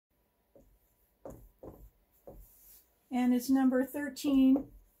and it's number 13.12,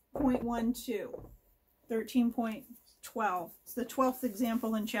 13.12. It's the 12th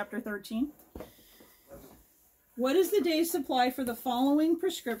example in chapter 13. What is the day's supply for the following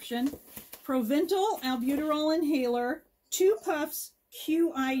prescription? Proventil albuterol inhaler, 2 puffs,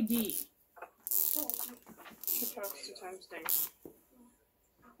 QID. 2 puffs 2 times day.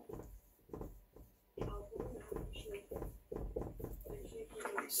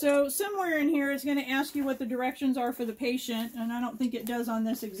 So somewhere in here it's going to ask you what the directions are for the patient, and I don't think it does on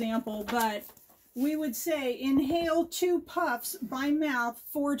this example, but we would say inhale 2 puffs by mouth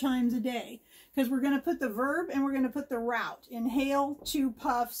 4 times a day, because we're going to put the verb and we're going to put the route. Inhale 2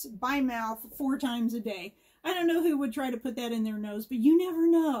 puffs by mouth 4 times a day. I don't know who would try to put that in their nose, but you never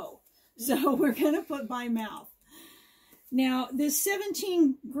know. So we're going to put by mouth. Now, this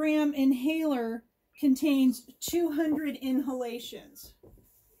 17-gram inhaler contains 200 inhalations,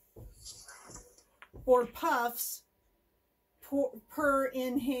 or puffs per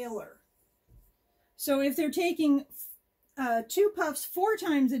inhaler. So if they're taking 2 puffs 4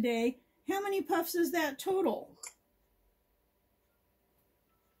 times a day, how many puffs is that total?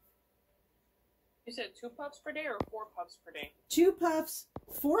 You said 2 puffs per day or 4 puffs per day? 2 puffs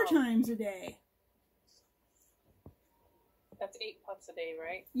 4 times a day. That's 8 puffs a day,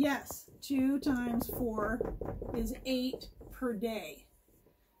 right? Yes, 2 times 4 is 8 per day.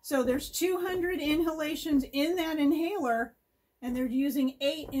 So there's 200 inhalations in that inhaler, and they're using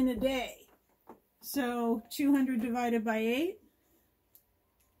 8 in a day. So 200 divided by 8?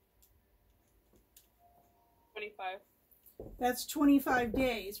 25. That's 25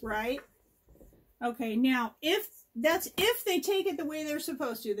 days, right? Okay, now if they take it the way they're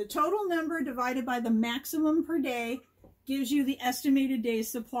supposed to, the total number divided by the maximum per day gives you the estimated day's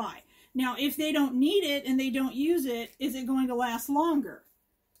supply. Now, if they don't need it and they don't use it, is it going to last longer?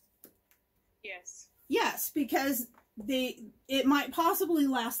 Yes. Yes, because it might possibly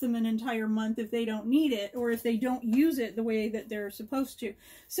last them an entire month if they don't need it, or if they don't use it the way that they're supposed to.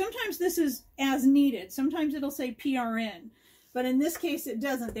 Sometimes this is as needed. Sometimes it'll say PRN, but in this case it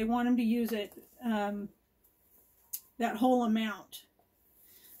doesn't. They want them to use it that whole amount.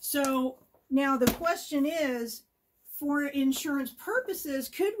 So now the question is, for insurance purposes,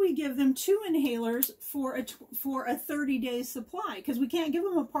 could we give them 2 inhalers for a 30-day supply? Because we can't give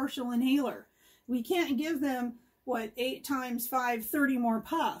them a partial inhaler. We can't give them, what, 8 times 5, 30 more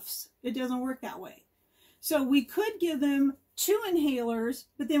puffs. It doesn't work that way. So we could give them 2 inhalers,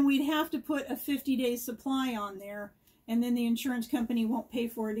 but then we'd have to put a 50-day supply on there, and then the insurance company won't pay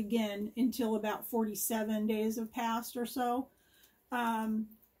for it again until about 47 days have passed or so.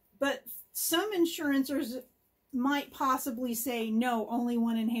 But some insurances might possibly say, no, only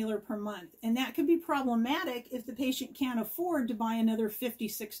 1 inhaler per month. And that could be problematic if the patient can't afford to buy another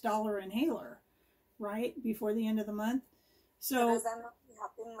 $56 inhaler, right, before the end of the month. So does that not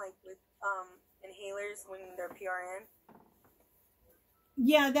happen like with inhalers when they're PRN?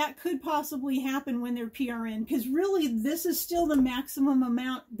 Yeah, that could possibly happen when they're PRN, because really this is still the maximum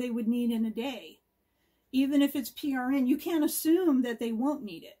amount they would need in a day. Even if it's PRN, you can't assume that they won't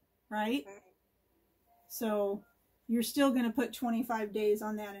need it, right? Mm-hmm. So you're still going to put 25 days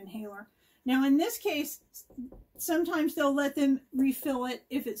on that inhaler. Now in this case, sometimes they'll let them refill it.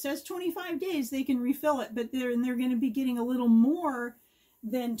 If it says 25 days, they can refill it, but they're going to be getting a little more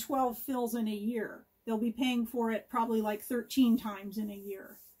than 12 fills in a year. They'll be paying for it probably like 13 times in a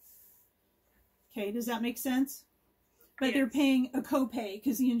year. Okay, does that make sense? But yes, they're paying a copay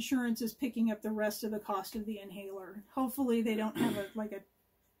because the insurance is picking up the rest of the cost of the inhaler. Hopefully they don't have a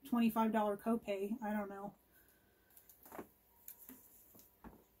 $25 copay. I don't know.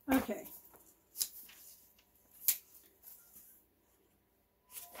 Okay.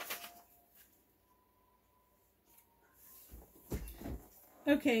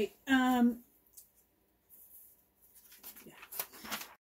 Okay,